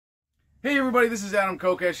Hey everybody, this is Adam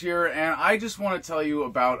Kokesh here, and I just want to tell you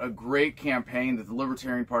about a great campaign that the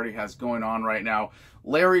Libertarian Party has going on right now.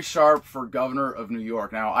 Larry Sharpe for governor of New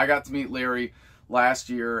York. Now, I got to meet Larry last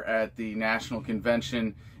year at the National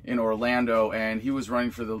Convention in Orlando, and he was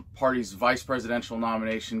running for the party's vice presidential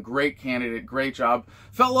nomination. Great candidate, great job.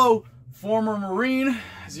 Fellow former Marine,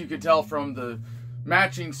 as you could tell from the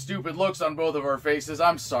matching stupid looks on both of our faces.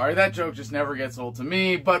 I'm sorry, that joke just never gets old to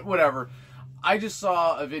me, but whatever. I just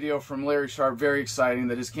saw a video from Larry Sharpe, very exciting,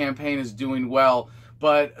 that his campaign is doing well,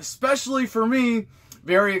 but especially for me,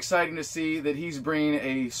 very exciting to see that he's bringing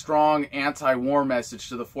a strong anti-war message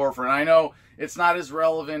to the forefront. I know it's not as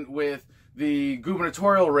relevant with the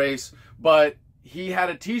gubernatorial race, but he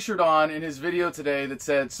had a t-shirt on in his video today that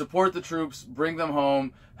said, "Support the troops, bring them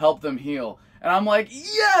home, help them heal." And I'm like,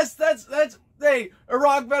 yes, that's hey,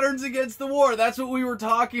 Iraq veterans against the war. That's what we were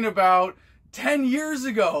talking about 10 years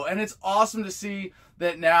ago, and it's awesome to see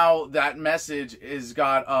that now that message has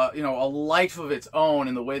got a life of its own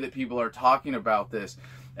in the way that people are talking about this.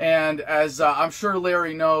 And as I'm sure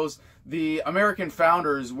Larry knows, the American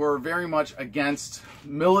founders were very much against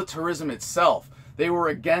militarism itself. They were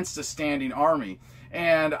against a standing army.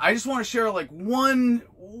 And I just want to share like one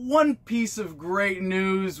piece of great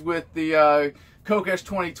news with the Kokesh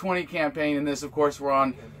 2020 campaign. And this, of course, we're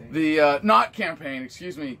on the not campaign,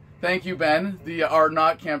 excuse me. Thank you, Ben, our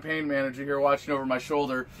not campaign manager here watching over my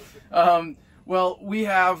shoulder. Well, we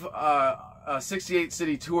have a 68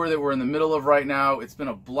 city tour that we're in the middle of right now. It's been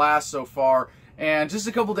a blast so far. And just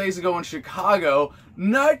a couple days ago in Chicago,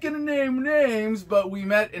 not going to name names, but we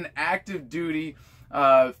met an active duty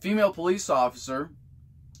female police officer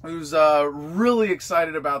who's really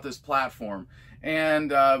excited about this platform.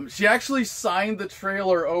 And she actually signed the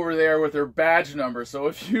trailer over there with her badge number. So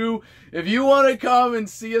if you want to come and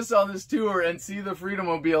see us on this tour and see the Freedom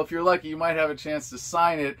Mobile, if you're lucky, you might have a chance to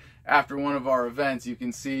sign it after one of our events. You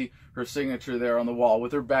can see her signature there on the wall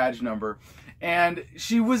with her badge number. And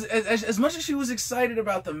she was, as much as she was excited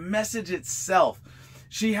about the message itself,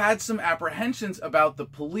 she had some apprehensions about the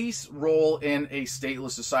police role in a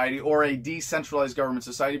stateless society or a decentralized government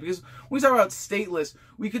society, because when we talk about stateless,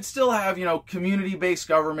 we could still have, community-based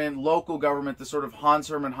government, local government, the sort of Hans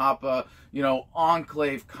Hermann Hoppe,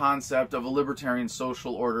 enclave concept of a libertarian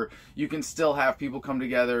social order. You can still have people come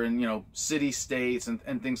together in, city-states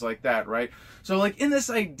and things like that, right? So like in this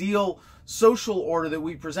ideal social order that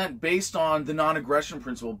we present based on the non-aggression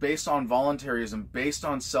principle, based on voluntarism, based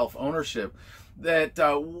on self-ownership, that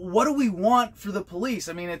what do we want for the police?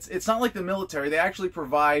 I mean, it's not like the military. They actually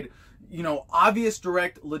provide, obvious,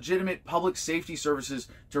 direct, legitimate public safety services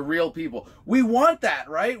to real people. We want that,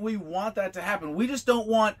 right? We want that to happen. We just don't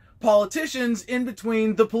want politicians in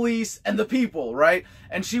between the police and the people, right?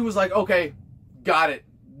 And she was like, okay, got it.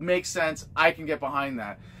 Makes sense. I can get behind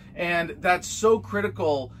that. And that's so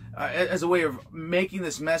critical as a way of making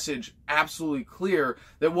this message absolutely clear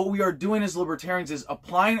that what we are doing as libertarians is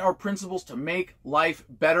applying our principles to make life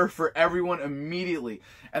better for everyone immediately.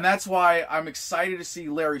 And that's why I'm excited to see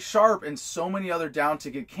Larry Sharpe and so many other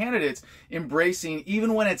down-ticket candidates embracing,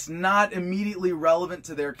 even when it's not immediately relevant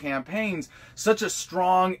to their campaigns, such a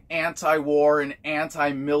strong anti-war and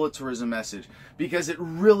anti-militarism message, because it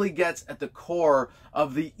really gets at the core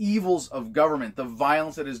of the evils of government, the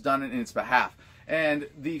violence that is done in its behalf. And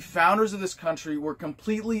the founders of this country were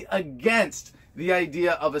completely against the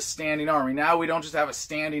idea of a standing army. Now we don't just have a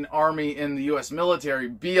standing army in the U.S. military.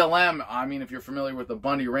 BLM, I mean, if you're familiar with the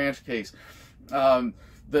Bundy Ranch case, the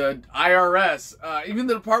IRS, even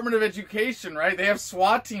the Department of Education, right? They have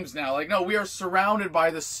SWAT teams now. Like, no, we are surrounded by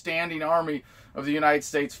the standing army of the United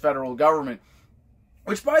States federal government,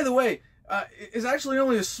 which, by the way, is actually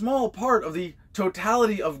only a small part of the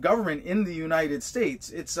totality of government in the United States.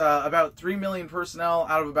 It's about 3 million personnel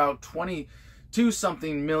out of about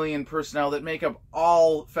 22-something million personnel that make up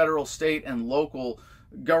all federal, state, and local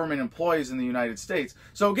government employees in the United States.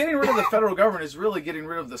 So getting rid of the federal government is really getting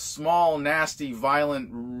rid of the small, nasty, violent,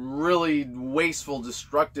 really wasteful,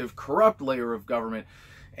 destructive, corrupt layer of government.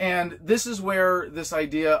 And this is where this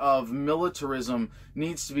idea of militarism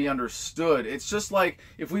needs to be understood. It's just like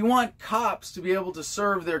if we want cops to be able to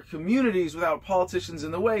serve their communities without politicians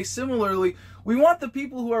in the way, similarly, we want the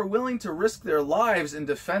people who are willing to risk their lives in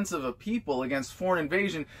defense of a people against foreign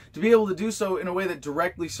invasion to be able to do so in a way that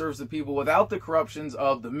directly serves the people without the corruptions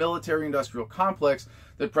of the military-industrial complex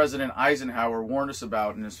that President Eisenhower warned us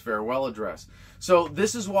about in his farewell address. So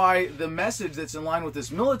this is why the message that's in line with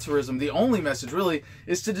this militarism, the only message really,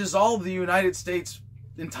 is to dissolve the United States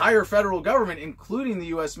entire federal government, including the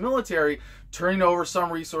U.S. military, turning over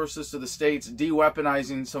some resources to the states,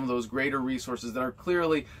 de-weaponizing some of those greater resources that are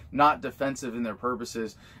clearly not defensive in their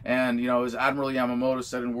purposes. And, you know, as Admiral Yamamoto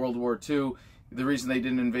said in World War II, the reason they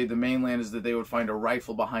didn't invade the mainland is that they would find a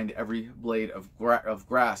rifle behind every blade of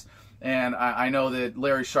grass. And I know that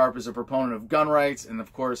Larry Sharpe is a proponent of gun rights, and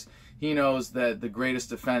of course he knows that the greatest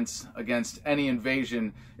defense against any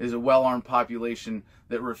invasion is a well-armed population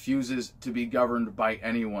that refuses to be governed by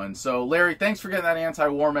anyone. So Larry, thanks for getting that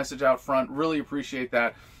anti-war message out front. Really appreciate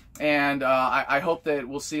that. And I hope that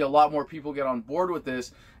we'll see a lot more people get on board with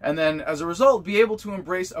this, and then as a result be able to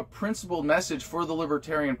embrace a principled message for the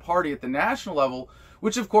Libertarian Party at the national level,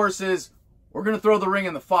 which of course is, we're going to throw the ring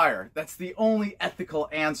in the fire. That's the only ethical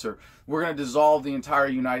answer. We're going to dissolve the entire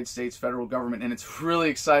United States federal government, and it's really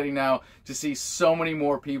exciting now to see so many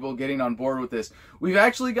more people getting on board with this. We've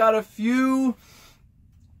actually got a few.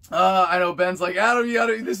 I know Ben's like, Adam, you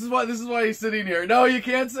gotta, this is why he's sitting here. No, you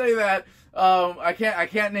can't say that. I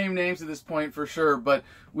can't name names at this point for sure, but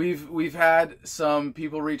we've had some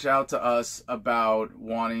people reach out to us about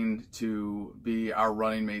wanting to be our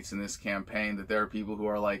running mates in this campaign, that there are people who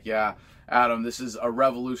are like, yeah, Adam, this is a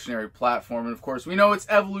revolutionary platform. And of course, we know it's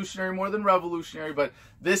evolutionary more than revolutionary, but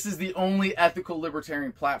this is the only ethical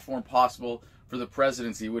libertarian platform possible for the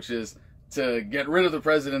presidency, which is to get rid of the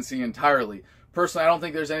presidency entirely. Personally, I don't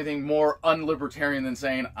think there's anything more unlibertarian than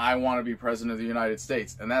saying, I want to be president of the United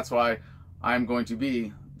States. And that's why I'm going to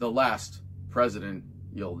be the last president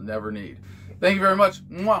you'll never need. Thank you very much.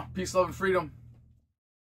 Mwah. Peace, love, and freedom.